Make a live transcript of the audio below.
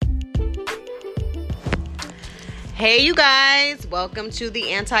Hey, you guys, welcome to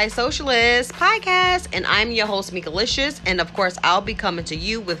the Anti-Socialist podcast, and I'm your host, Mikalicious, and of course, I'll be coming to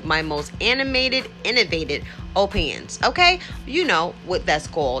you with my most animated, innovative opinions, okay? You know what that's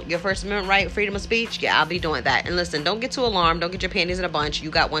called. Your First Amendment right, freedom of speech? Yeah, I'll be doing that. And listen, don't get too alarmed. Don't get your panties in a bunch. You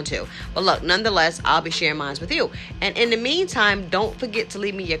got one too. But look, nonetheless, I'll be sharing mine with you. And in the meantime, don't forget to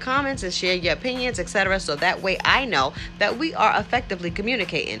leave me your comments and share your opinions, etc. So that way I know that we are effectively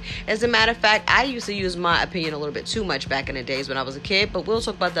communicating. As a matter of fact, I used to use my opinion a little bit too much back in the days when I was a kid, but we'll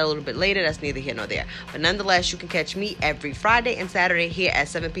talk about that a little bit later. That's neither here nor there. But nonetheless, you can catch me every Friday and Saturday here at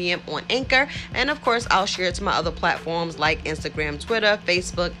 7 p.m. on Anchor. And of course, I'll share it to my other platforms like Instagram, Twitter,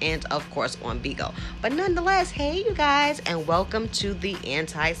 Facebook, and of course on Bigo. But nonetheless, hey you guys, and welcome to the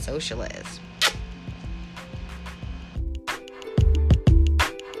Anti-Socialist.